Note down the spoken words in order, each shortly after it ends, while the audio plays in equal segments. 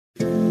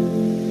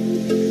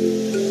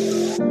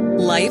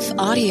Life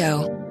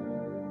Audio.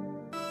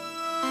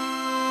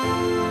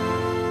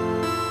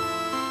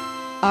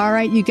 All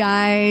right, you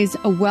guys,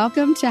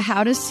 welcome to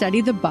How to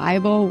Study the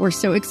Bible. We're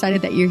so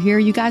excited that you're here.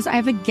 You guys, I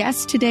have a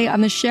guest today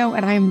on the show,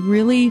 and I am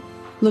really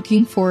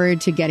looking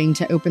forward to getting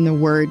to open the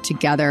Word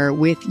together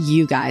with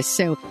you guys.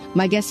 So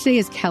my guest today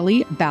is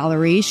Kelly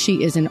Ballard.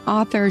 She is an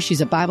author. She's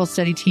a Bible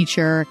study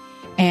teacher,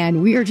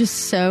 and we are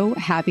just so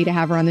happy to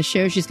have her on the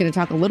show. She's going to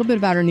talk a little bit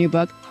about her new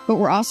book, but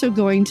we're also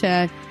going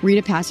to read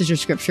a passage of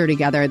scripture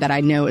together that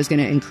I know is going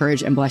to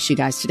encourage and bless you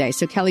guys today.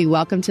 So Kelly,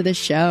 welcome to the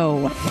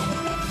show.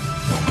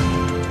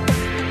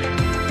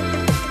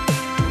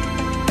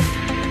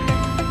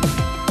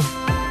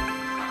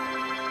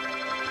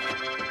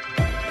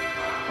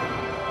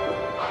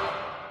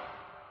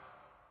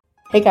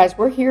 Hey guys,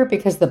 we're here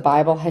because the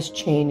Bible has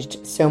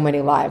changed so many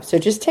lives. So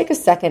just take a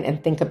second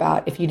and think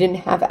about if you didn't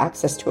have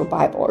access to a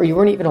Bible or you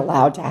weren't even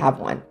allowed to have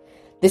one.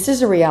 This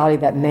is a reality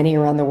that many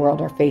around the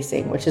world are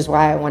facing, which is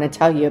why I want to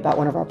tell you about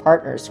one of our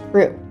partners,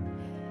 Cru.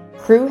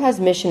 Cru has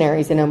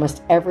missionaries in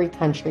almost every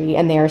country,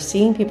 and they are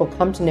seeing people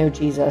come to know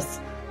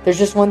Jesus. There's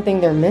just one thing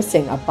they're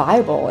missing, a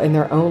Bible in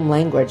their own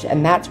language,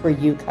 and that's where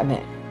you come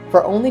in.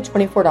 For only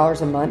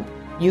 $24 a month,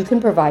 you can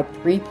provide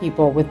 3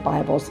 people with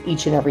Bibles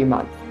each and every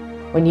month.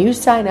 When you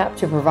sign up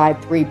to provide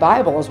 3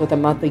 Bibles with a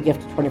monthly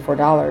gift of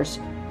 $24,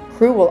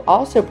 Cru will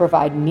also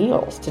provide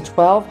meals to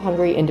 12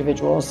 hungry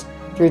individuals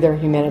through their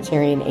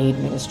humanitarian aid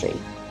ministry.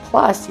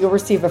 Plus, you'll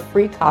receive a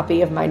free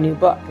copy of my new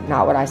book,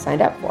 Not What I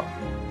Signed Up For.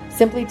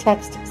 Simply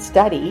text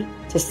STUDY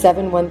to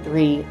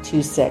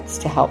 71326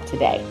 to help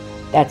today.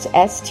 That's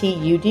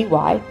STUDY,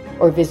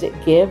 or visit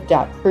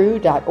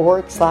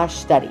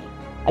give.cru.org/study.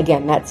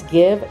 Again, that's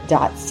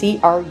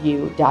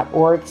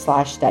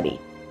give.cru.org/study.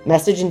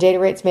 Message and data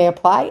rates may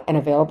apply and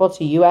available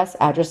to U.S.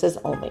 addresses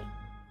only.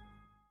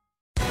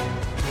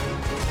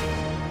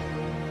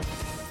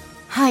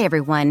 Hi,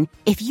 everyone.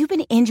 If you've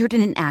been injured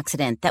in an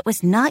accident that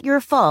was not your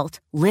fault,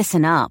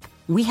 listen up.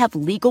 We have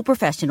legal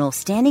professionals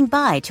standing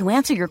by to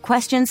answer your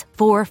questions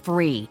for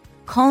free.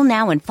 Call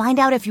now and find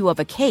out if you have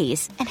a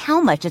case and how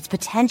much it's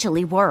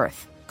potentially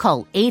worth.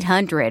 Call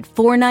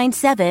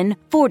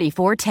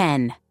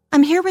 800-497-4410.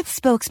 I'm here with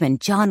spokesman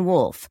John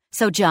Wolf.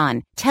 So,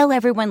 John, tell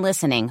everyone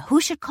listening who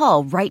should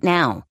call right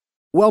now.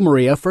 Well,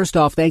 Maria, first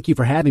off, thank you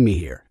for having me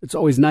here. It's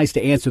always nice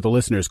to answer the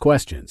listeners'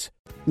 questions.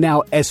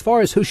 Now, as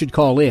far as who should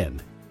call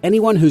in,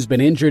 anyone who's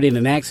been injured in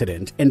an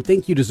accident and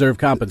think you deserve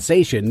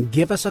compensation,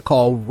 give us a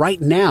call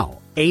right now.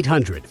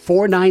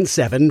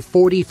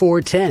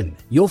 800-497-4410.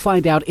 You'll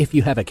find out if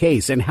you have a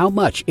case and how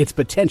much it's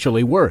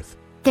potentially worth.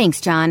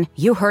 Thanks, John.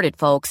 You heard it,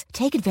 folks.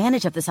 Take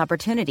advantage of this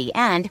opportunity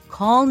and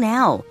call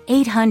now.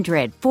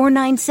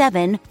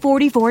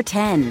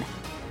 800-497-4410.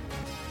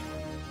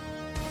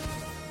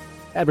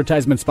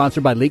 Advertisement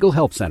sponsored by Legal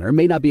Help Center.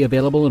 May not be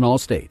available in all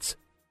states.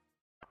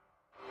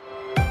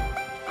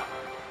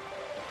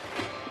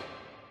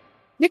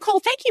 Nicole,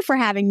 thank you for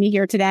having me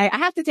here today. I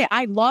have to say,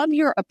 I love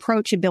your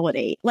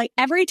approachability. Like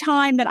every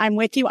time that I'm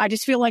with you, I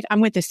just feel like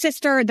I'm with a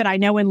sister that I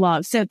know and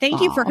love. So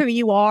thank you for who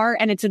you are.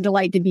 And it's a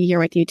delight to be here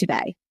with you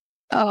today.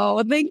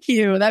 Oh, thank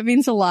you. That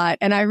means a lot.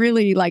 And I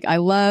really I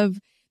love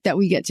that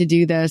we get to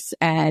do this.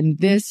 And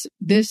this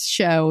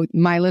show,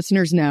 my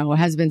listeners know,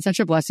 has been such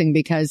a blessing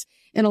because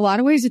in a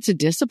lot of ways, it's a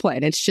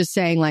discipline. It's just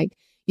saying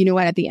you know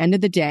what, at the end of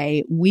the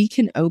day, we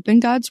can open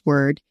God's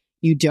word.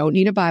 You don't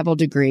need a Bible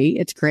degree.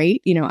 It's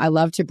great. You know, I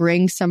love to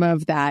bring some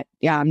of that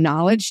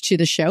knowledge to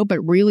the show, but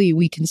really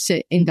we can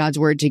sit in God's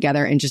word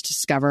together and just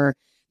discover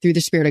through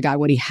the Spirit of God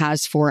what he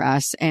has for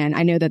us. And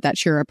I know that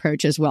that's your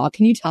approach as well.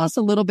 Can you tell us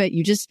a little bit?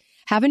 You just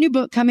have a new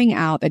book coming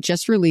out that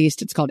just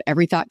released. It's called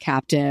Every Thought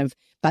Captive.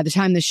 By the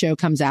time the show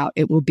comes out,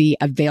 it will be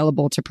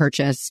available to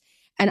purchase.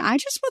 And I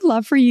just would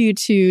love for you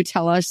to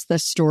tell us the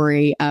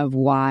story of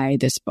why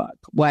this book,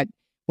 what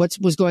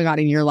was going on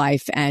in your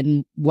life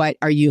and what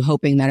are you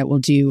hoping that it will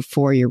do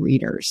for your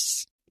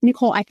readers?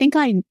 Nicole, I think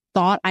I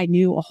thought I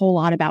knew a whole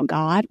lot about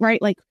God,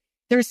 right? Like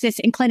there's this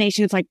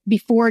inclination. It's like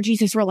before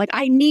Jesus were like,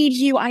 I need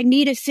you. I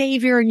need a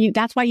savior. And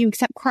that's why you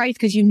accept Christ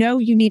because you know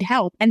you need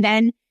help. And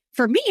then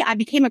for me, I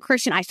became a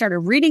Christian. I started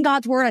reading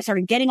God's word. I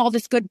started getting all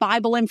this good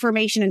Bible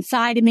information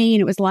inside of me.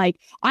 And it was like,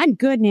 I'm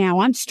good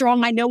now. I'm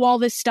strong. I know all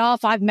this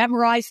stuff. I've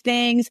memorized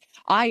things.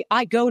 I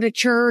go to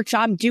church.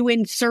 I'm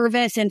doing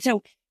service. And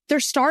so there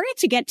started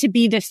to get to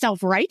be this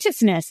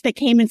self-righteousness that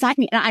came inside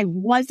me. And I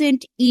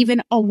wasn't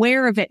even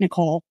aware of it,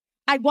 Nicole.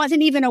 I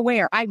wasn't even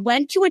aware. I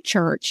went to a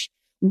church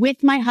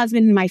with my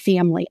husband and my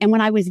family. And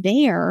when I was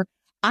there,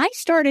 I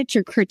started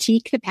to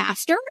critique the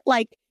pastor.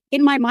 Like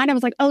in my mind, I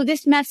was like, oh,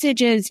 this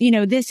message is,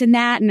 this and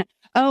that. And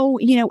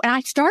and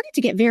I started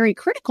to get very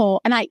critical.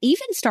 And I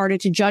even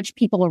started to judge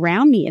people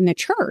around me in the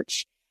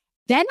church.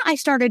 Then I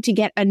started to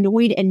get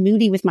annoyed and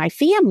moody with my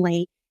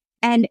family.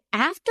 And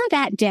after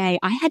that day,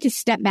 I had to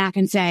step back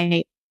and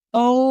say,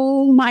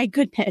 oh my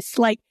goodness,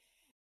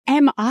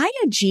 am I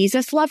a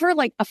Jesus lover,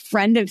 like a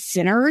friend of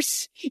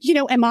sinners?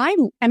 Am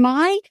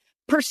I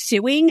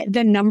pursuing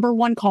the number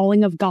one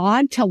calling of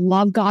God to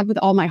love God with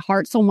all my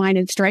heart, soul, mind,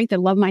 and strength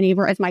and love my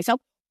neighbor as myself?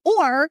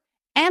 Or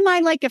am I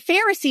like a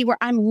Pharisee where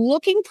I'm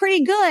looking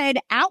pretty good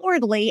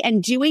outwardly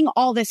and doing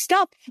all this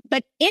stuff,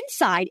 but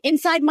inside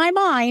my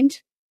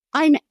mind,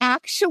 I'm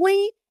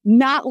actually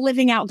not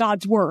living out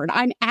God's word.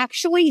 I'm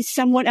actually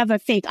somewhat of a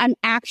fake. I'm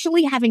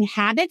actually having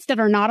habits that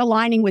are not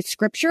aligning with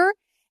scripture.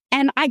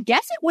 And I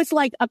guess it was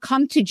like a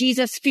come to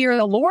Jesus, fear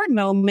the Lord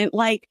moment.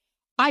 Like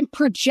I'm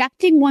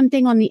projecting one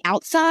thing on the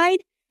outside,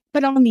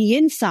 but on the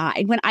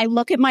inside, when I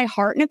look at my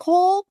heart,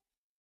 Nicole,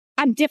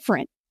 I'm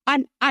different.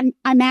 I'm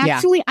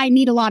actually, I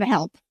need a lot of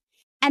help.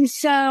 And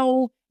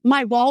so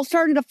my walls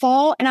started to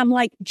fall and I'm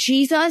like,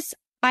 Jesus,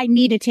 I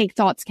need to take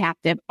thoughts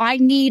captive. I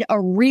need a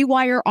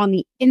rewire on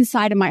the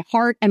inside of my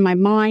heart and my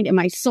mind and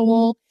my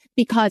soul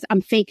because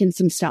I'm faking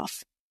some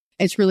stuff.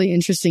 It's really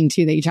interesting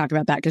too that you talk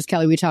about that because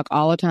Kelly, we talk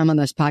all the time on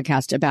this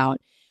podcast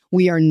about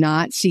we are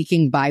not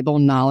seeking Bible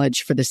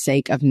knowledge for the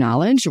sake of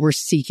knowledge. We're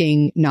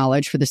seeking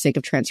knowledge for the sake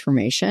of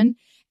transformation.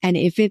 And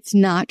if it's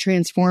not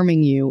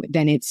transforming you,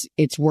 then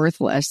it's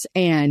worthless.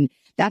 And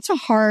that's a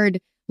hard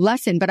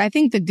lesson. But I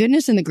think the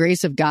goodness and the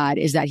grace of God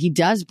is that he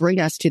does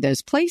bring us to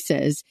those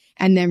places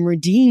and then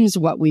redeems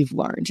what we've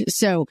learned.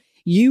 So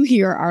you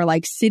here are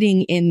like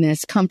sitting in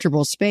this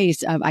comfortable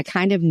space of, I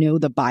kind of know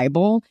the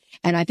Bible.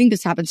 And I think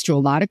this happens to a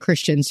lot of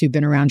Christians who've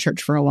been around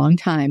church for a long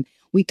time.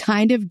 We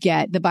kind of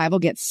the Bible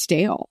gets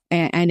stale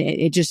and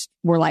it just,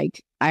 we're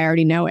like, I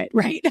already know it,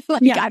 right?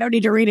 I don't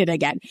need to read it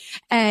again.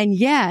 And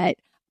yet,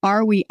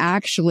 are we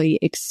actually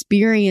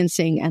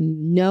experiencing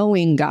and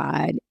knowing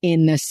God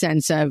in the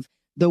sense of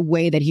the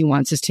way that he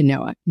wants us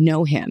to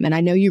know him? And I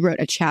know you wrote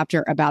a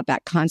chapter about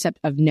that concept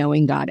of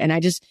knowing God. And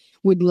I just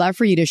would love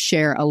for you to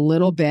share a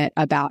little bit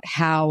about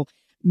how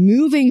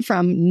moving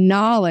from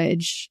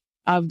knowledge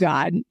of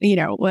God,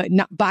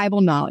 not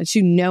Bible knowledge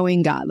to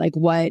knowing God, like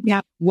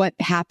what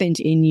happened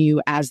in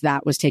you as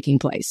that was taking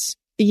place.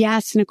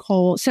 Yes,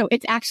 Nicole. So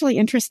it's actually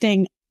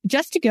interesting.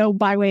 Just to go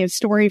by way of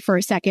story for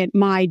a second,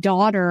 my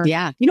daughter,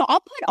 I'll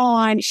put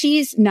on,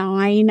 she's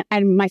 9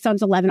 and my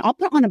son's 11. I'll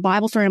put on a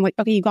Bible story. I'm like,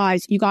 okay, you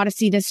guys, you got to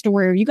see this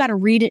story or you got to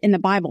read it in the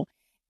Bible.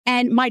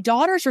 And my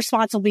daughter's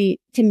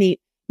responsibility to me,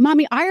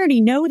 Mommy, I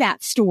already know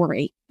that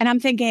story. And I'm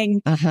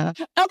thinking,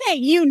 okay,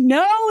 you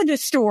know the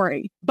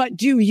story, but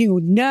do you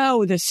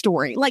know the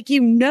story? Like,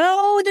 you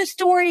know the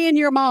story in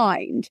your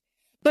mind.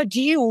 But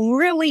do you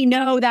really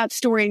know that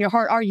story in your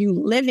heart? Are you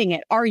living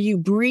it? Are you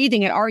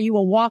breathing it? Are you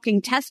a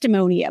walking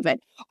testimony of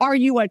it? Are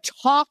you a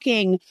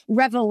talking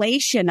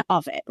revelation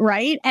of it?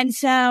 Right. And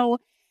so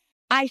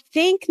I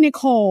think,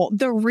 Nicole,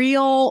 the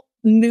real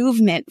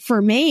movement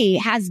for me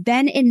has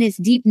been in this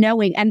deep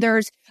knowing. And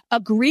there's a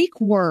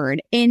Greek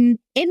word in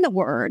the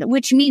word,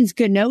 which means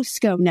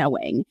gnosko,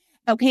 knowing.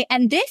 Okay.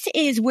 And this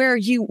is where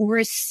you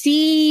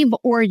receive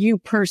or you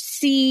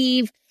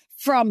perceive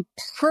from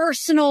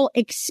personal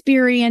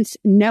experience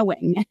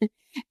knowing.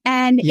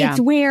 And it's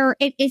where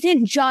it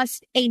isn't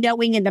just a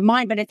knowing in the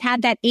mind, but it's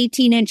had that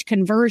 18-inch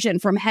conversion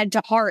from head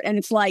to heart. And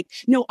it's like,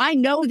 no, I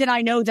know that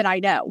I know that I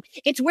know.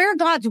 It's where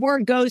God's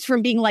word goes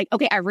from being like,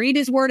 okay, I read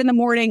his word in the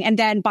morning. And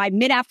then by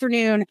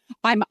mid-afternoon,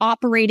 I'm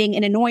operating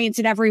in annoyance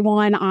at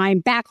everyone.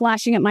 I'm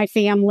backlashing at my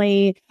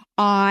family.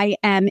 I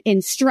am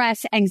in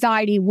stress,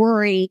 anxiety,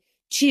 worry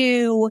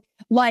to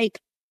like,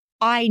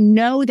 I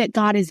know that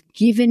God has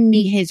given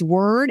me his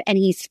word and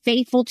he's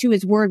faithful to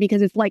his word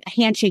because it's like a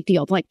handshake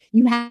deal. It's like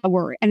you have a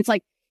word and it's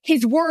like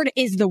his word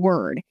is the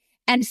word.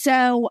 And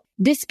so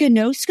this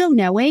gnosko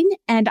knowing,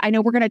 and I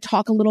know we're going to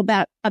talk a little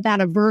bit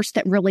about a verse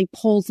that really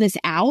pulls this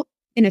out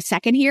in a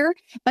second here,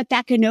 but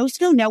that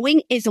gnosko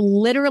knowing is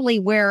literally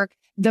where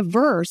the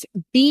verse,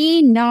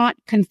 be not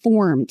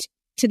conformed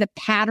to the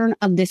pattern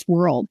of this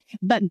world,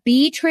 but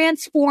be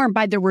transformed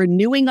by the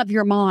renewing of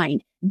your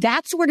mind.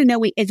 That's where to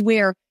know is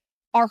where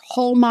our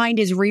whole mind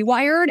is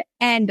rewired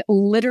and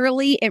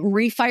literally it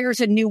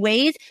refires in new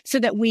ways so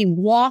that we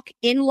walk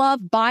in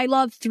love, by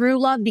love, through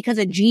love because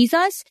of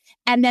Jesus.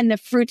 And then the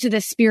fruits of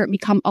the Spirit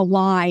become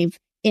alive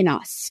in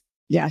us.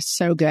 Yes,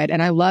 so good.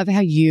 And I love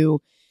how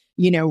you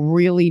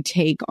really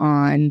take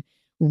on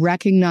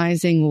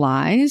recognizing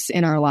lies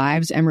in our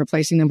lives and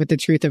replacing them with the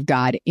truth of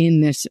God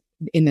in this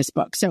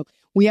book. So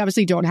we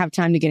obviously don't have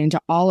time to get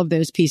into all of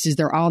those pieces.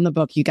 They're all in the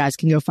book. You guys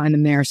can go find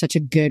them there. Such a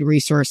good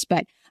resource.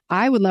 But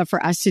I would love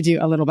for us to do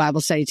a little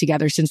Bible study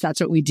together since that's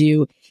what we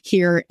do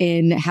here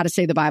in How to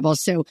Say the Bible.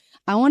 So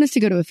I want us to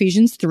go to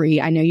Ephesians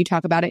 3. I know you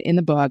talk about it in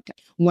the book.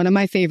 One of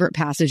my favorite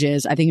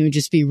passages. I think it would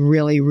just be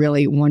really,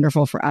 really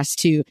wonderful for us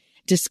to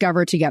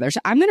discover together. So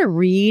I'm going to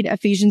read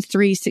Ephesians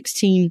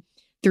 3:16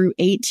 through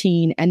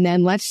 18, and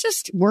then let's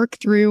just work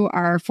through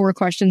our 4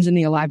 questions in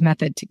the Alive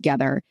method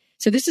together.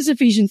 So this is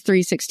Ephesians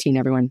 3:16,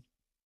 everyone.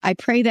 I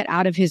pray that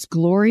out of his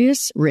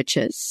glorious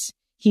riches,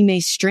 he may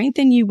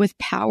strengthen you with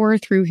power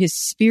through his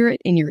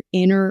Spirit in your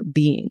inner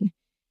being,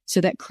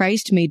 so that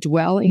Christ may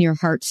dwell in your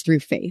hearts through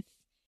faith.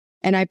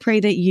 And I pray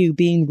that you,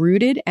 being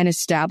rooted and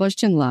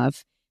established in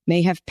love,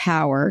 may have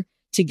power,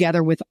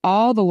 together with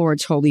all the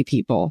Lord's holy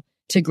people,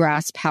 to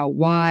grasp how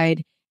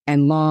wide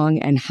and long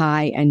and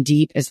high and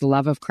deep is the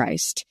love of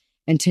Christ,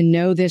 and to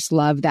know this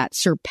love that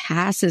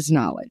surpasses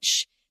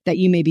knowledge, that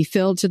you may be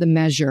filled to the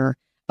measure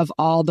of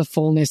all the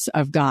fullness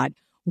of God.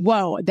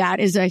 Whoa, that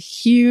is a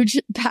huge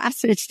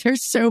passage.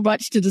 There's so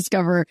much to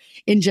discover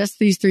in just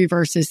these 3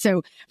 verses.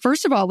 So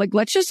first of all,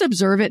 let's just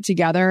observe it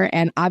together.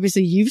 And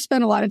obviously you've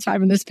spent a lot of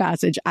time in this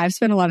passage. I've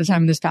spent a lot of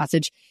time in this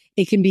passage.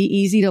 It can be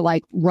easy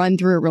to run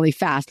through it really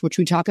fast, which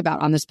we talk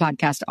about on this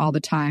podcast all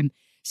the time.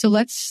 So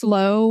let's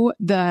slow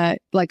the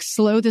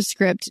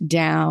script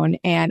down.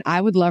 And I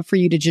would love for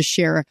you to just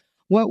share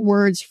what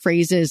words,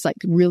 phrases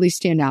really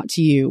stand out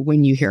to you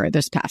when you hear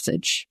this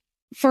passage.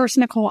 First,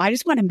 Nicole, I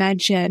just want to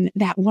mention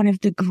that one of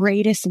the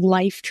greatest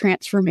life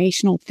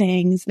transformational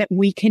things that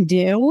we can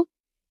do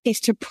is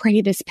to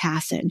pray this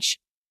passage.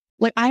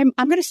 I'm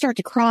going to start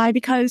to cry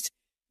because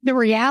the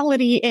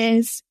reality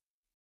is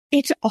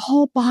it's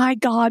all by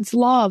God's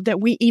love that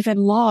we even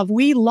love.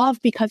 We love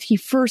because he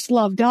first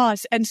loved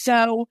us. And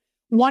so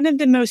one of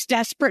the most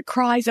desperate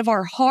cries of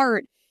our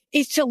heart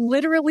is to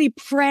literally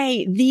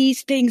pray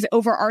these things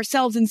over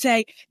ourselves and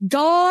say,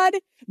 God,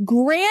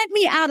 grant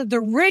me out of the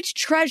rich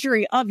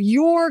treasury of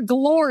your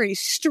glory.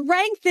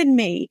 Strengthen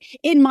me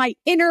in my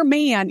inner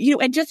man,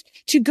 and just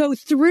to go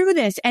through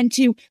this and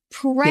to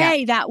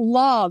pray that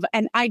love.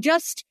 And I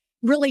just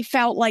really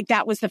felt like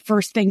that was the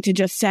first thing to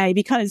just say,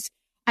 because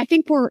I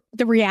think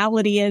the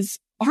reality is,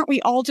 aren't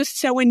we all just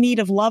so in need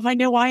of love? I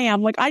know I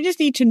am. I just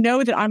need to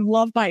know that I'm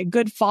loved by a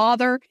good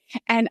Father,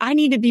 and I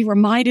need to be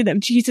reminded of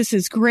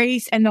Jesus's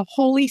grace and the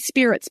Holy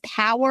Spirit's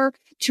power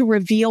to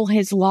reveal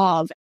his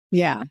love.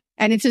 Yeah.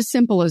 And it's as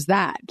simple as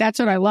that. That's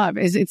what I love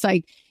is it's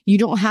you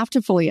don't have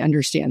to fully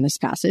understand this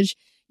passage.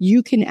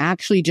 You can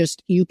actually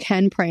you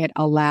can pray it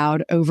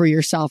aloud over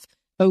yourself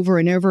over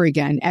and over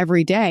again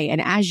every day. And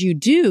as you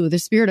do, the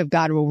Spirit of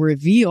God will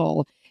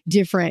reveal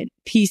different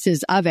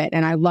pieces of it.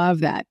 And I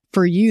love that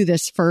for you,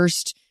 this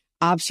first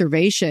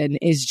observation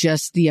is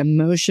just the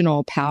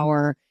emotional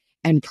power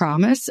and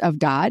promise of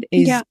God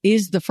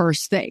is the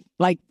first thing.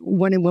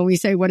 When we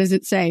say, what does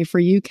it say for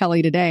you,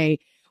 Kelly, today?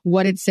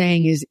 What it's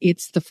saying is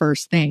it's the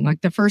first thing.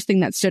 The first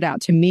thing that stood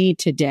out to me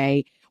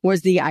today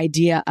was the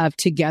idea of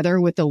together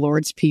with the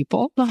Lord's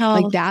people,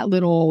 that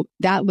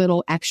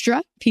little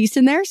extra piece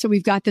in there. So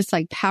we've got this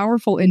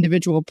powerful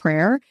individual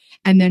prayer.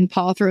 And then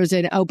Paul throws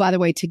in, oh, by the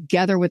way,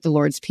 together with the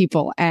Lord's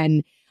people.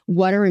 And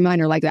what a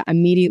reminder that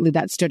immediately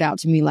that stood out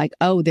to me.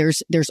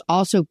 There's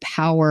also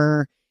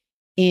power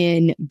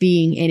in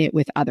being in it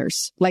with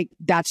others.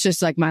 That's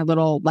just my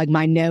little,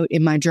 my note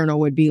in my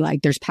journal would be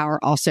there's power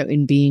also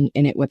in being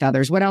in it with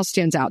others. What else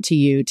stands out to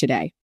you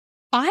today?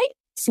 I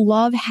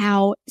love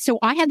so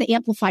I have the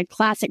Amplified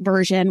Classic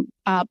version,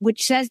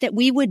 which says that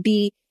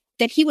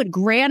he would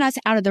grant us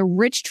out of the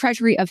rich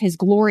treasury of his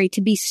glory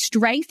to be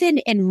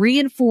strengthened and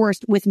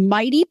reinforced with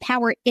mighty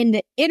power in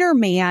the inner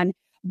man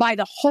by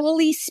the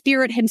Holy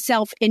Spirit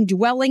himself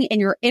indwelling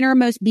in your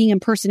innermost being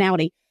and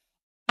personality.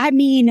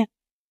 The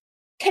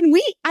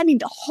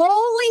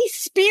Holy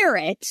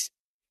Spirit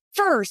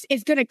first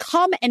is going to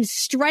come and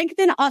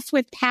strengthen us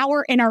with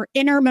power in our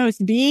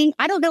innermost being.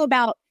 I don't know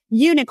about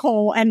you,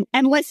 Nicole, and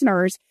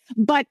listeners,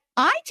 but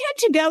I tend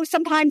to go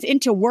sometimes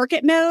into work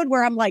it mode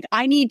where I'm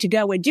I need to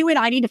go and do it.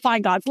 I need to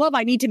find God's love.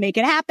 I need to make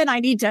it happen. I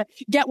need to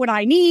get what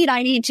I need.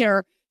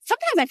 Sometimes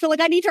I feel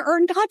I need to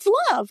earn God's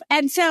love.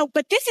 And so,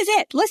 but this is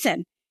it.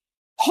 Listen,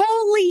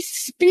 Holy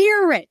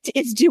Spirit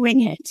is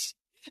doing it.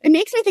 It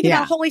makes me think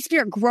about Holy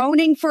Spirit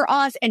groaning for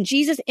us and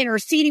Jesus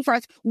interceding for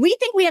us. We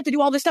think we have to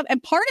do all this stuff.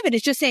 And part of it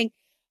is just saying,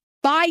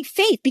 by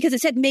faith, because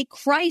it said, may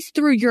Christ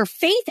through your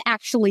faith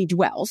actually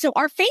dwell. So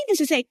our faith is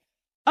to say,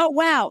 oh,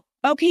 wow.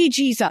 Okay,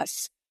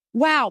 Jesus.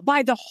 Wow.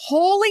 By the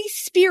Holy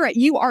Spirit,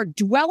 you are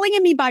dwelling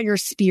in me by your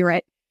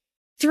Spirit.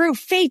 Through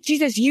faith,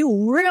 Jesus,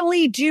 you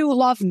really do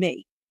love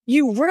me.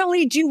 You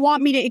really do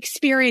want me to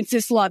experience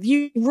this love.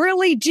 You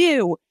really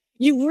do.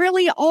 You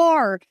really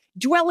are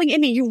dwelling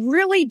in me. You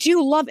really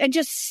do love. And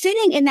just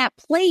sitting in that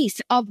place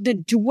of the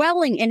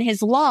dwelling in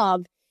his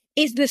love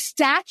is the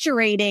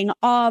saturating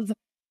of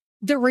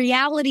the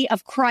reality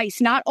of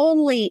Christ, not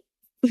only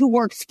who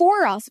works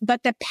for us,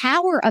 but the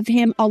power of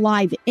him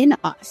alive in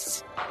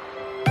us.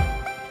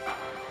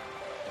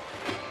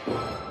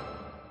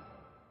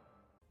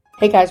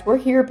 Hey guys, we're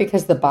here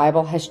because the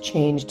Bible has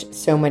changed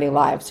so many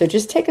lives. So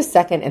just take a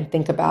second and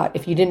think about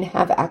if you didn't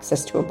have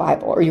access to a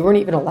Bible or you weren't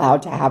even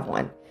allowed to have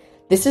one.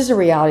 This is a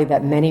reality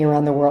that many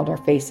around the world are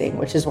facing,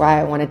 which is why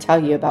I want to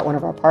tell you about one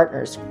of our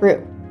partners,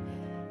 Cru.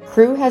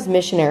 Cru has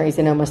missionaries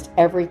in almost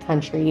every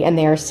country, and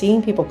they are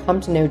seeing people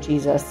come to know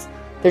Jesus.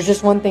 There's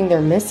just one thing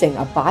they're missing,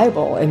 a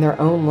Bible in their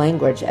own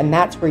language, and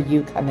that's where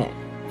you come in.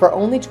 For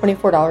only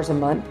 $24 a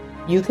month,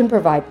 you can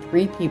provide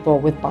 3 people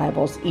with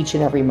Bibles each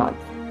and every month.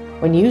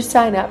 When you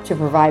sign up to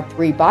provide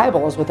 3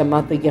 Bibles with a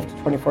monthly gift of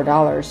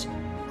 $24,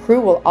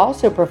 Cru will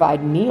also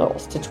provide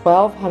meals to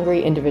 12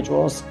 hungry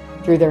individuals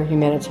through their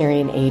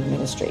humanitarian aid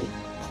ministry.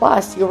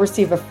 Plus, you'll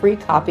receive a free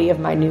copy of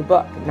my new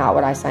book, Not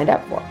What I Signed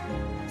Up For.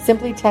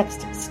 Simply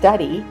text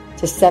STUDY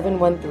to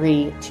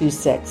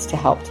 71326 to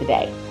help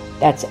today.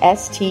 That's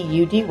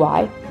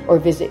STUDY, or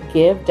visit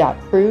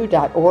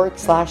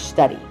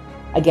give.cru.org/study.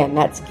 Again,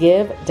 that's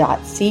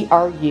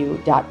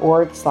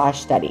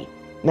give.cru.org/study.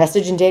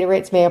 Message and data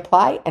rates may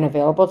apply and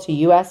available to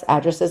U.S.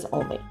 addresses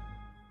only.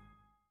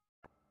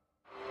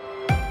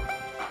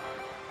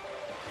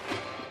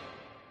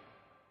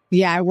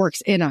 Yeah, it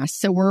works in us.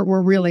 So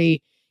we're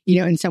really,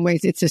 in some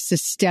ways it's a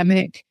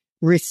systemic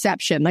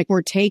reception. Like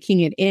we're taking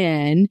it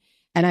in.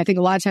 And I think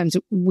a lot of times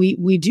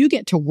we do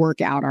get to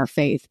work out our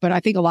faith, but I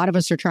think a lot of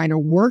us are trying to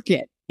work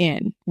it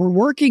in. We're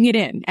working it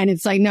in. And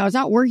it's like, no, it's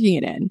not working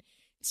it in.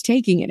 It's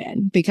taking it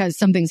in because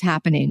something's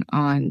happening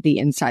on the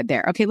inside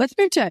there. Okay, let's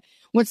move to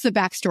what's the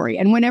backstory.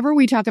 And whenever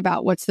we talk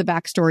about what's the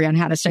backstory on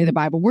how to study the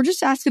Bible, we're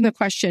just asking the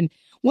question,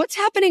 what's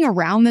happening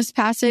around this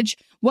passage?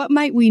 What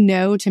might we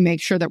know to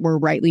make sure that we're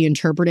rightly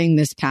interpreting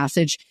this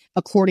passage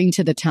according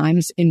to the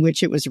times in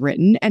which it was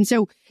written? And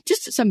so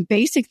just some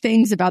basic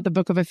things about the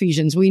book of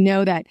Ephesians. We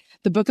know that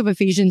the book of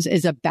Ephesians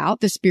is about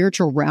the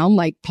spiritual realm.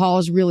 Like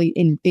Paul's really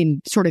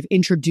in sort of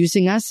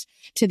introducing us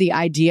to the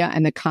idea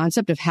and the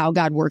concept of how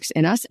God works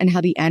in us and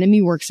how the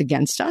enemy works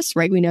against us,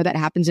 right? We know that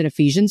happens in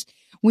Ephesians.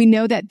 We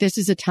know that this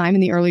is a time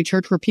in the early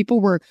church where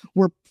people were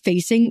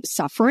facing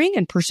suffering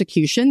and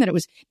persecution, that it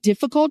was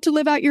difficult to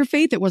live out your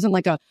faith. It wasn't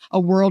like a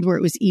world where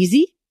it was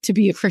easy to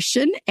be a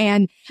Christian.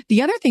 And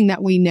the other thing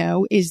that we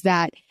know is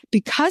that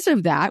because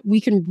of that,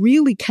 we can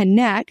really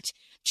connect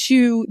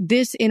to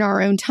this in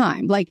our own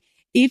time. Like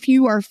if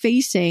you are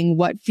facing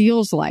what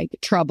feels like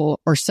trouble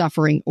or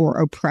suffering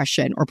or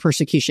oppression or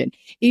persecution,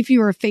 if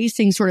you are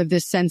facing sort of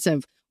this sense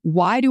of,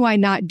 why do I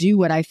not do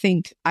what I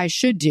think I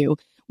should do?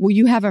 Well,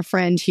 you have a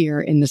friend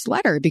here in this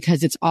letter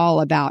because it's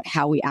all about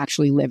how we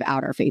actually live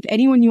out our faith.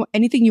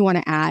 Anything you want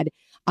to add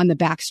on the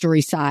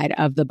backstory side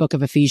of the book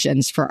of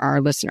Ephesians for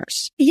our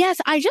listeners? Yes,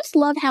 I just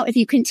love how if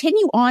you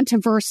continue on to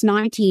verse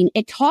 19,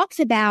 it talks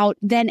about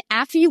then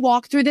after you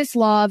walk through this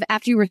love,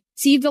 after you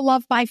receive the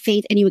love by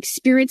faith and you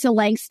experience the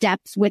lengths,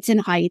 depths, widths, and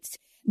heights,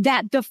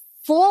 that the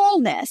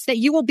fullness, that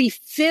you will be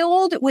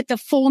filled with the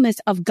fullness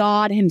of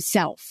God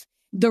himself.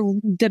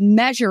 The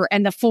measure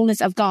and the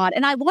fullness of God.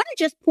 And I want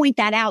to just point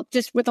that out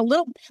just with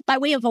by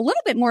way of a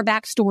little bit more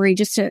backstory,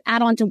 just to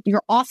add on to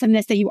your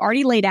awesomeness that you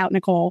already laid out,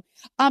 Nicole.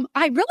 I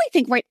really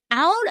think right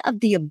out of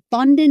the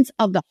abundance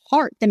of the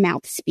heart, the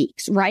mouth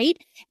speaks, right?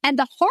 And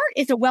the heart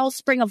is a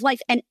wellspring of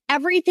life and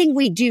everything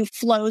we do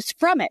flows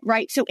from it,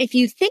 right? So if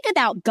you think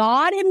about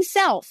God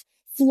himself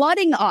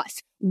flooding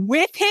us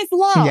with his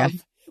love, yeah,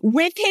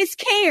 with his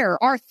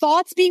care, our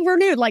thoughts being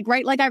renewed, like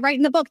I write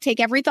in the book, take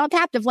every thought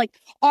captive, like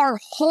our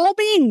whole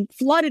being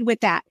flooded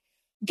with that.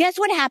 Guess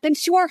what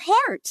happens to our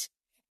heart?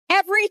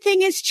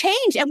 Everything is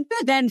changed and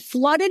we're then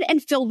flooded and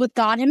filled with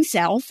God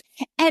himself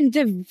and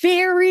the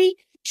very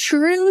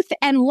truth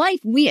and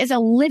life we as a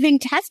living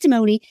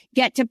testimony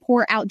get to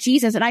pour out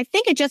Jesus. And I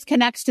think it just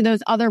connects to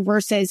those other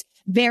verses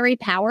very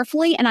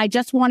powerfully. And I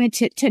just wanted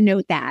to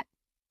note that.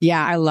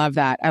 Yeah, I love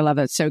that. I love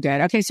that. So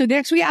good. Okay. So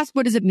next we ask,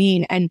 what does it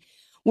mean? And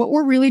what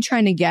we're really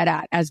trying to get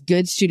at as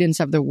good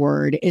students of the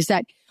word is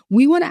that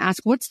we want to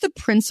ask, what's the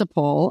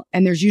principle?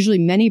 And there's usually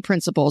many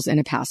principles in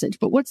a passage,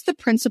 but what's the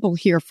principle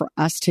here for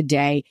us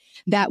today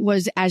that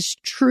was as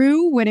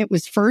true when it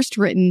was first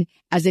written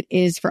as it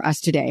is for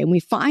us today? And we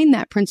find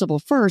that principle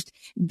first,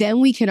 then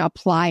we can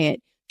apply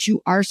it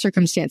to our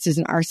circumstances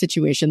and our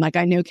situation. Like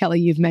I know,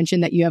 Kelly, you've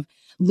mentioned that you have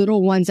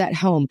little ones at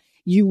home.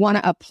 You want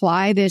to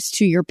apply this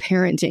to your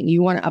parenting.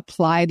 You want to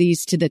apply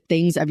these to the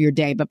things of your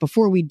day. But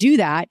before we do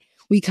that,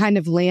 we kind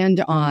of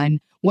land on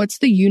what's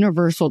the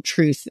universal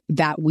truth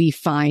that we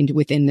find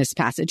within this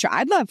passage.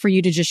 I'd love for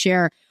you to just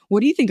share, what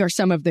do you think are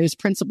some of those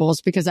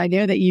principles? Because I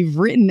know that you've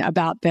written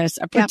about this,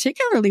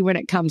 particularly when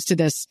it comes to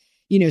this,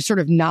 sort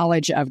of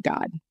knowledge of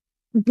God.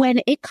 When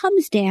it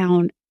comes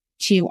down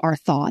to our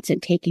thoughts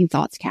and taking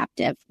thoughts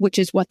captive, which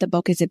is what the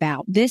book is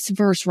about, this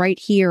verse right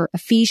here,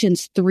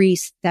 Ephesians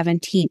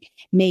 3:17,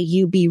 may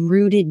you be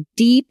rooted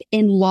deep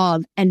in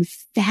love and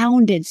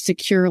founded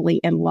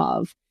securely in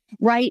love,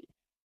 right?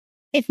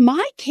 If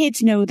my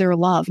kids know their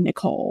love,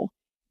 Nicole,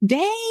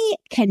 they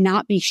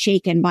cannot be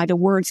shaken by the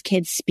words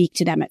kids speak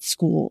to them at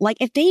school. Like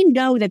if they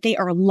know that they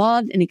are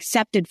loved and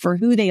accepted for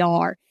who they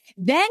are,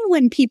 then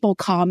when people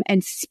come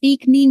and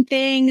speak mean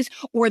things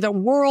or the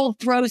world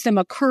throws them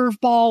a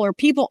curveball or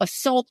people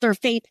assault their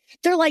faith,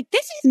 they're like,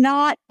 this is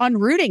not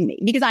unrooting me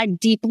because I'm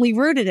deeply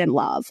rooted in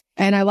love.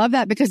 And I love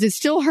that because it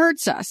still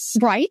hurts us.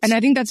 Right. And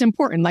I think that's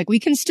important. Like we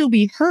can still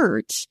be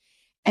hurt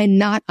and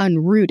not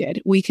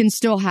unrooted. We can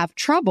still have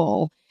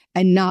trouble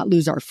and not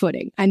lose our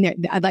footing.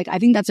 And I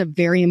think that's a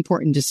very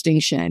important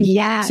distinction.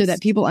 Yes. So that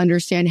people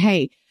understand,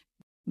 hey,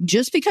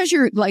 just because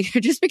you're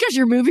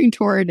moving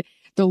toward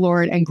the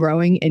Lord and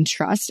growing in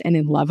trust and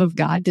in love of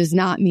God does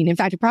not mean, in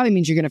fact, it probably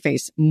means you're going to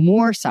face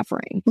more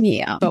suffering.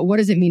 Yeah. But what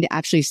does it mean to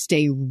actually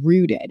stay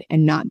rooted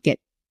and not get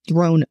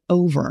thrown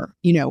over,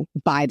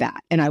 by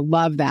that? And I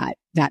love that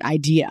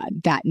idea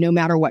that no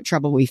matter what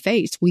trouble we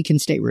face, we can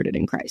stay rooted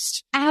in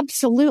Christ.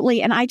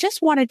 Absolutely. And I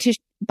just wanted to,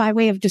 by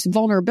way of just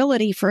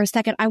vulnerability for a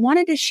second, I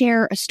wanted to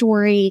share a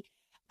story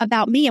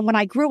about me. And when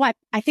I grew up,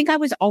 I think I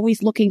was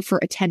always looking for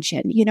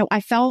attention.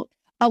 I felt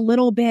a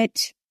little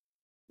bit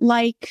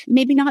like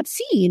maybe not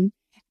seen.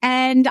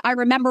 And I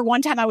remember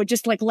one time I would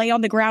just like lay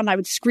on the ground. I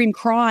would scream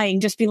crying,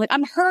 just be like,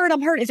 I'm hurt.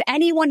 I'm hurt. Is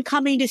anyone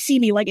coming to see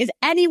me? Like, is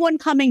anyone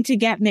coming to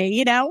get me?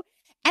 You know?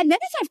 And then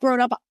as I've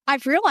grown up,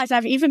 I've realized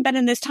I've even been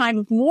in this time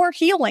of more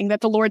healing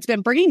that the Lord's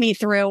been bringing me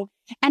through.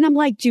 And I'm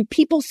like, do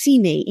people see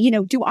me? You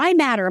know, do I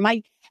matter? Am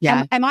I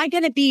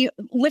going to be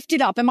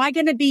lifted up? Am I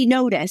going to be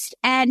noticed?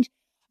 And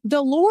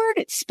the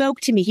Lord spoke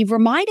to me. He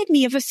reminded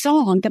me of a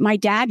song that my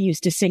dad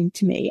used to sing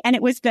to me. And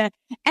it was the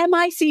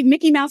M-I-C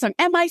Mickey Mouse song,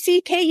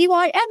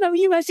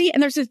 M-I-C-K-E-Y-M-O-U-S-E.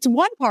 And there's this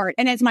one part.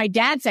 And as my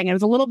dad sang, it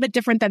was a little bit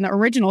different than the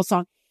original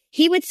song.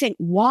 He would sing,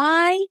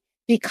 why?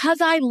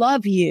 Because I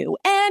love you,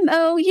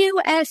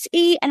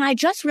 M-O-U-S-E. And I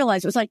just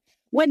realized it was like,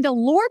 when the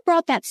Lord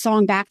brought that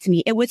song back to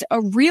me, it was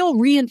a real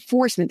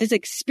reinforcement, this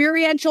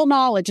experiential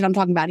knowledge that I'm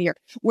talking about here,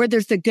 where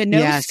there's the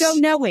gnosko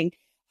knowing.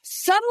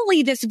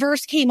 Suddenly this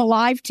verse came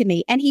alive to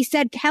me and he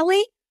said,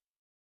 Kelly,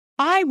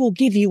 I will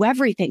give you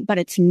everything, but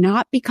it's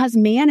not because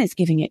man is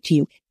giving it to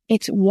you.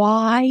 It's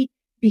why?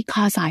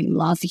 Because I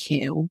love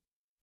you.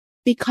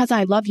 Because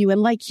I love you.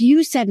 And like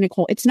you said,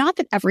 Nicole, it's not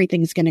that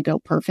everything's going to go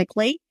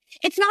perfectly.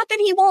 It's not that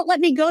he won't let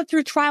me go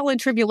through trial and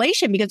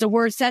tribulation because the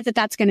word says that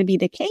that's going to be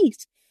the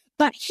case,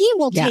 but he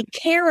will take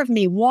care of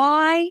me.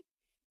 Why?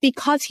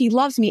 Because he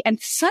loves me.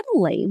 And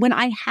suddenly when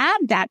I had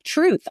that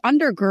truth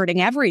undergirding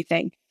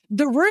everything,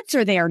 the roots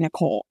are there,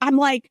 Nicole. I'm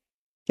like,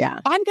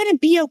 I'm going to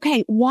be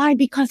okay. Why?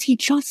 Because he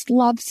just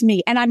loves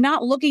me. And I'm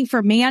not looking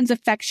for man's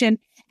affection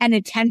and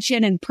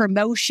attention and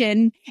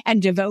promotion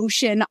and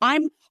devotion.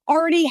 I'm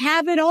already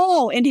have it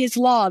all in his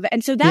love.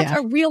 And so that's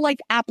a real life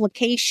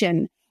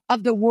application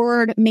of the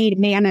word made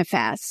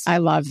manifest. I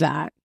love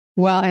that.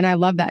 Well, and I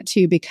love that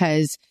too,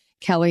 because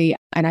Kelly,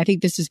 and I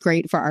think this is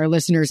great for our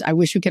listeners. I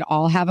wish we could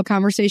all have a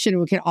conversation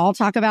and we could all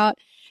talk about,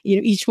 you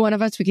know, each one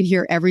of us, we could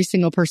hear every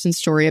single person's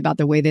story about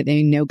the way that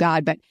they know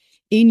God. But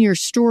in your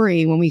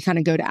story, when we kind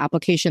of go to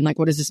application, like,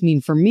 what does this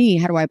mean for me?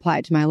 How do I apply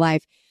it to my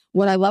life?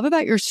 What I love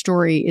about your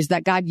story is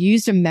that God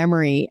used a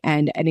memory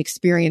and an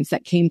experience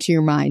that came to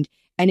your mind,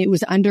 and it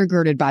was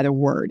undergirded by the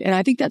word. And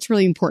I think that's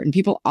really important.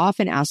 People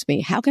often ask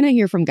me, how can I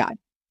hear from God?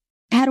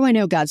 How do I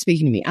know God's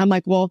speaking to me? I'm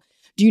like, well,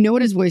 do you know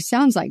what his voice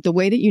sounds like? The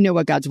way that you know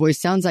what God's voice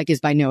sounds like is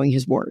by knowing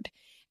his word.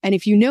 And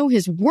if you know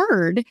his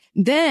word,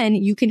 then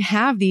you can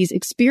have these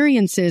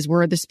experiences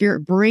where the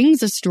Spirit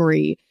brings a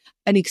story,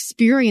 an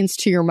experience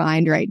to your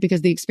mind, right?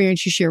 Because the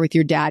experience you share with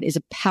your dad is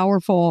a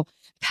powerful,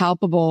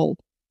 palpable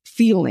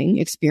feeling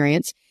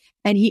experience.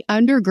 And he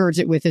undergirds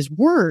it with his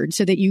word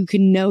so that you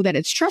can know that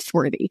it's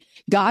trustworthy.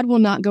 God will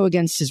not go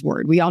against his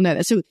word. We all know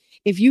that. So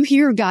if you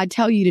hear God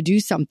tell you to do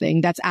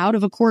something that's out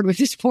of accord with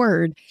his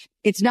word,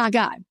 it's not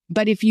God.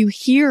 But if you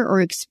hear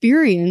or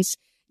experience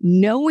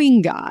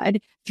knowing God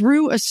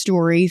through a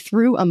story,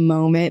 through a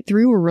moment,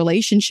 through a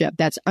relationship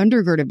that's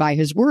undergirded by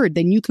his word,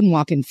 then you can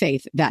walk in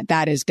faith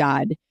that is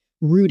God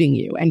rooting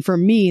you. And for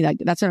me,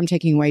 that's what I'm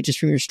taking away just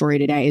from your story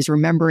today, is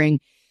remembering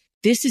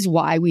this is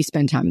why we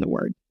spend time in the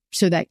word,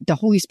 so that the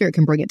Holy Spirit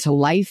can bring it to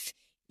life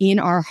in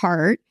our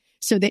heart,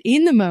 so that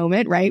in the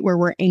moment, right, where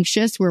we're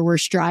anxious, where we're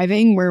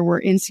striving, where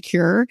we're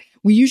insecure,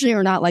 we usually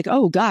are not like,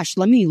 oh gosh,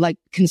 let me like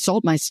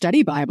consult my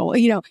study Bible.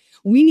 You know,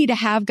 we need to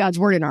have God's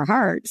word in our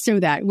heart so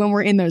that when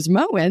we're in those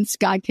moments,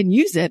 God can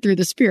use it through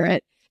the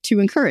Spirit to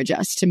encourage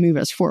us, to move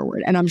us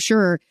forward. And I'm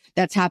sure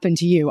that's happened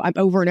to you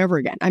over and over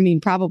again. I mean,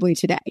 probably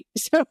today.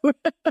 So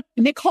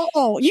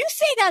Nicole, you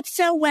say that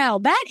so well.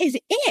 That is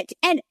it.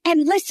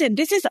 And listen,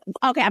 this is,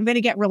 okay, I'm going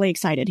to get really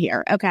excited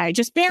here. Okay.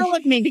 Just bear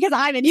with me because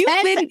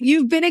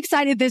you've been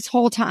excited this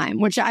whole time,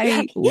 which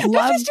I love.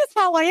 This is just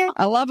how I am.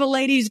 I love a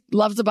lady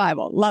loves the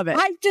Bible. Love it.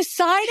 I've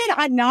decided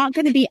I'm not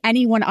going to be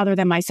anyone other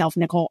than myself,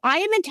 Nicole. I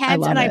am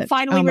intense and I'm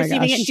finally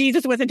receiving it.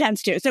 Jesus was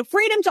intense too. So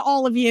freedom to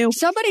all of you.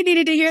 Somebody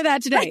needed to hear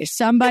that today.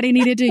 Somebody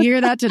needed to hear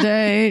that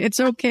today.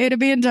 It's okay to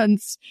be intense.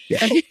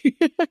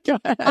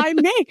 I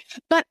may.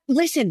 But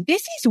listen,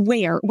 this is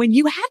where when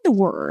you have the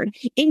word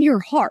in your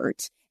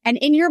heart and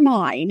in your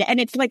mind, and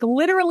it's like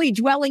literally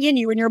dwelling in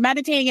you and you're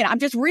meditating it. I'm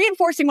just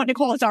reinforcing what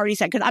Nicole has already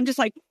said because I'm just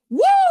like,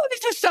 whoa,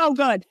 this is so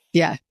good.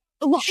 Yeah.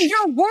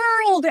 Your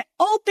world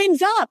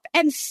opens up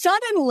and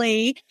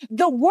suddenly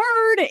the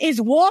word is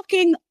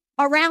walking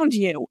around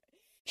you.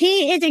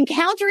 He is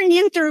encountering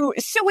you through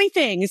silly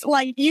things.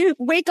 Like you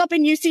wake up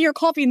and you see your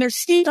coffee and there's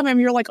steam on him.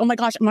 You're like, oh my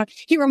gosh.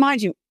 He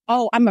reminds you,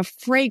 oh, I'm a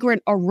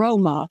fragrant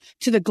aroma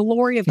to the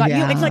glory of God.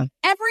 Yeah. It's like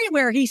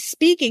everywhere he's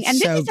speaking. And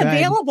this is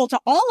available to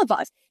all of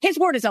us. His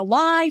word is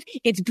alive.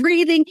 It's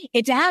breathing.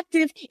 It's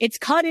active. It's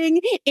cutting.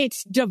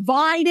 It's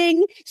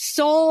dividing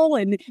soul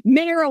and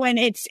marrow. And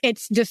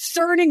it's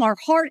discerning our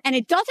heart. And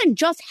it doesn't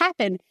just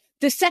happen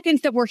the seconds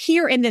that we're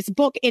here in this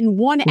book in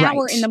 1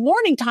 hour in the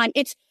morning time.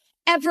 It's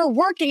ever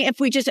working if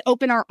we just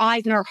open our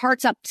eyes and our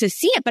hearts up to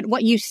see it. But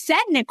what you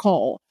said,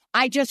 Nicole,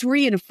 I just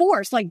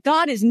reinforced, like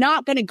God is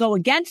not going to go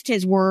against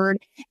his word.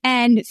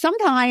 And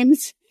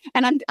sometimes,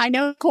 and I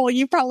know, Nicole,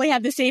 you probably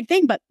have the same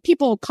thing, but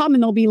people come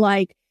and they'll be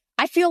like,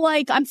 I feel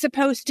like I'm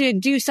supposed to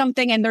do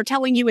something and they're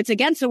telling you it's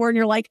against the word. And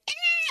you're like,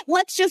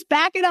 let's just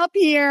back it up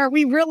here.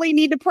 We really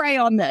need to pray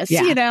on this,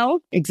 Yeah. you know?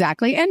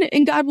 Exactly.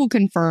 And God will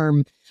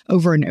confirm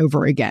over and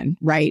over again,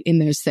 right, in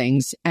those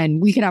things.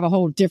 And we could have a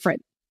whole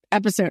different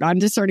episode on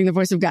discerning the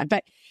voice of God.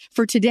 But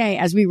for today,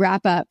 as we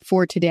wrap up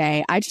for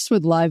today, I just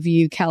would love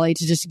you, Kelly,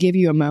 to just give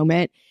you a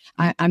moment.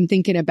 I'm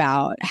thinking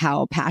about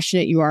how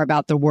passionate you are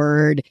about the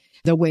word,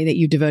 the way that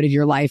you devoted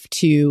your life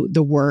to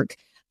the work.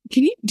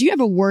 Do you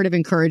have a word of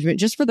encouragement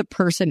just for the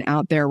person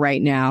out there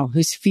right now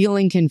who's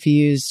feeling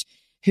confused,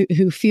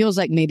 who feels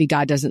like maybe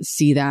God doesn't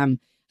see them?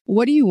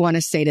 What do you want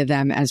to say to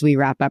them as we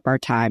wrap up our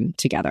time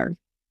together?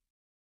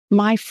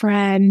 My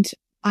friend,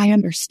 I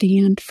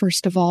understand,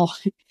 first of all,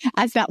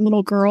 as that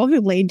little girl who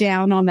laid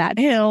down on that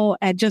hill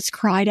and just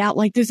cried out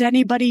like, does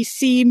anybody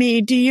see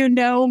me? Do you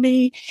know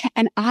me?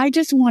 And I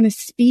just want to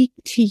speak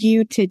to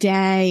you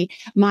today,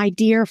 my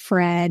dear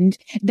friend,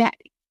 that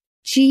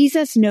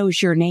Jesus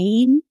knows your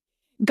name.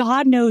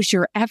 God knows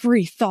your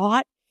every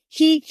thought.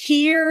 He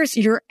hears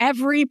your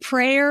every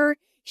prayer.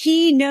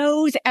 He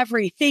knows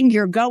everything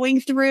you're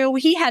going through.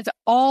 He has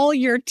all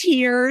your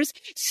tears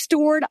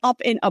stored up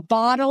in a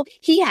bottle.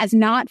 He has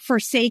not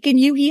forsaken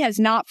you. He has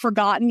not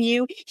forgotten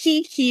you.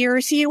 He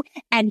hears you,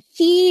 and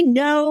he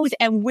knows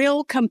and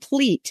will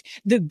complete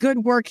the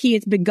good work he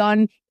has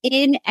begun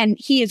in, and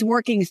he is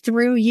working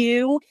through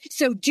you.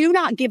 So do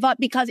not give up,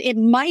 because it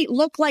might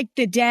look like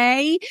the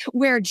day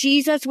where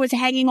Jesus was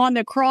hanging on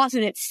the cross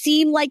and it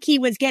seemed like he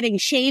was getting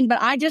shamed.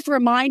 But I just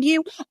remind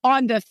you,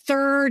 on the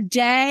third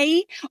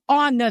day,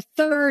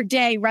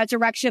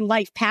 resurrection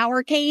life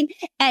power came,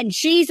 and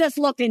Jesus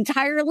looked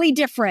entirely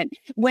different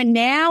when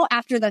now,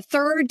 after the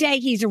third day,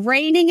 he's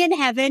reigning in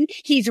heaven.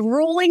 He's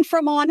ruling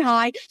from on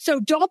high.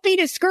 So don't be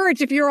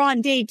discouraged if you're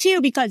on day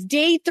 2, because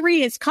day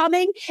 3 is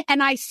coming.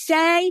 And I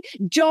say,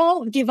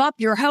 don't give up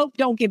your hope.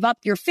 Don't give up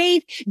your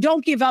faith.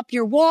 Don't give up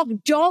your walk.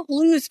 Don't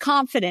lose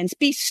confidence.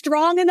 Be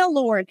strong in the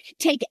Lord.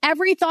 Take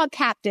every thought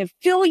captive.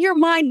 Fill your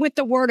mind with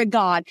the word of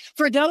God.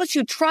 For those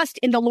who trust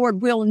in the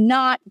Lord will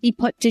not be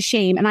put to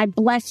shame. And I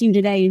bless you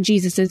today in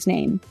Jesus'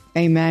 name.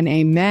 Amen.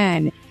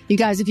 Amen. You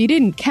guys, if you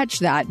didn't catch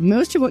that,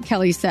 most of what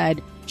Kelly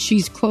said,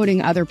 she's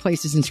quoting other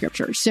places in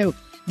scripture. So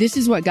this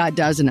is what God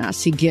does in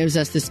us. He gives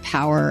us this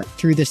power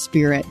through the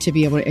Spirit to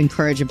be able to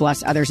encourage and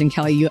bless others. And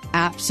Kelly, you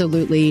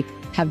absolutely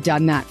have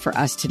done that for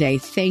us today.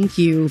 Thank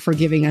you for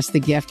giving us the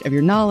gift of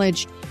your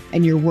knowledge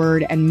and your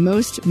word, and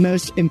most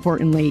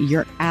importantly,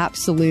 your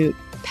absolute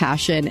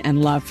passion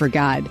and love for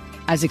God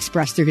as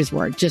expressed through his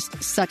word.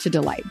 Just such a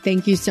delight.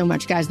 Thank you so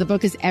much, guys. The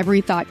book is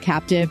Every Thought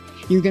Captive.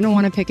 You're going to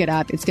want to pick it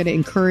up. It's going to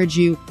encourage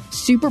you.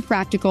 Super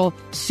practical,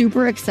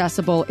 super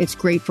accessible. It's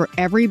great for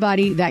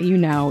everybody that you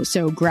know.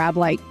 So grab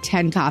like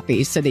 10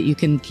 copies so that you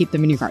can keep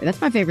them in your car. That's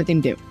my favorite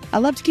thing to do. I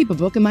love to keep a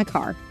book in my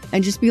car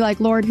and just be like,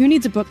 Lord, who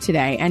needs a book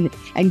today? And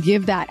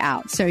give that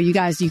out. So you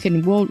guys,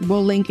 we'll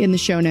link in the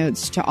show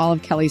notes to all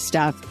of Kelly's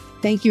stuff.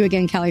 Thank you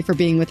again, Kelly, for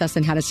being with us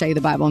on How to Study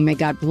the Bible. And may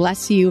God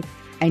bless you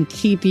and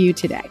keep you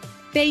today.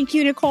 Thank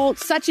you, Nicole.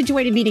 Such a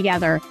joy to be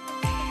together.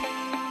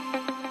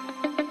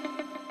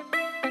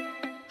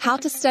 How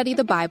to Study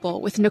the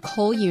Bible with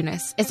Nicole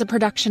Eunice is a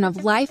production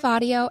of Life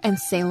Audio and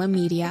Salem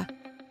Media.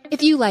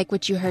 If you like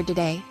what you heard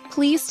today,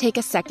 please take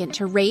a second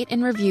to rate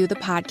and review the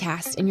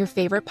podcast in your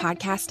favorite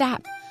podcast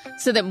app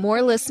so that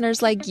more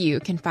listeners like you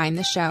can find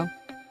the show.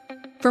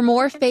 For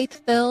more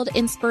faith-filled,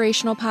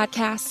 inspirational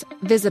podcasts,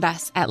 visit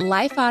us at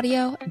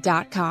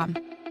lifeaudio.com.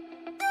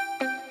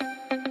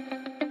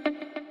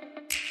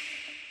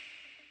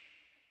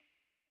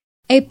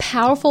 A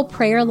powerful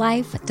prayer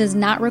life does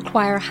not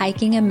require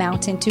hiking a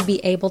mountain to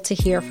be able to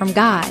hear from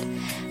God.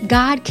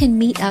 God can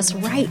meet us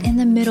right in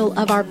the middle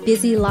of our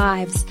busy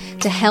lives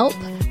to help,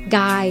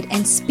 guide,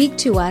 and speak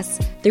to us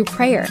through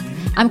prayer.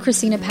 I'm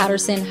Christina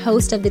Patterson,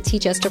 host of the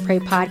Teach Us to Pray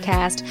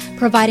podcast,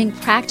 providing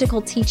practical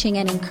teaching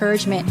and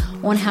encouragement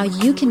on how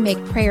you can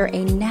make prayer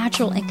a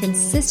natural and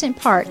consistent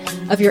part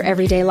of your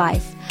everyday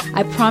life.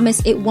 I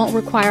promise it won't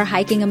require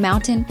hiking a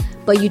mountain,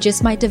 but you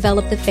just might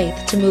develop the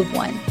faith to move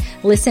one.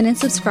 Listen and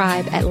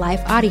subscribe at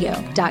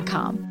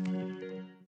lifeaudio.com.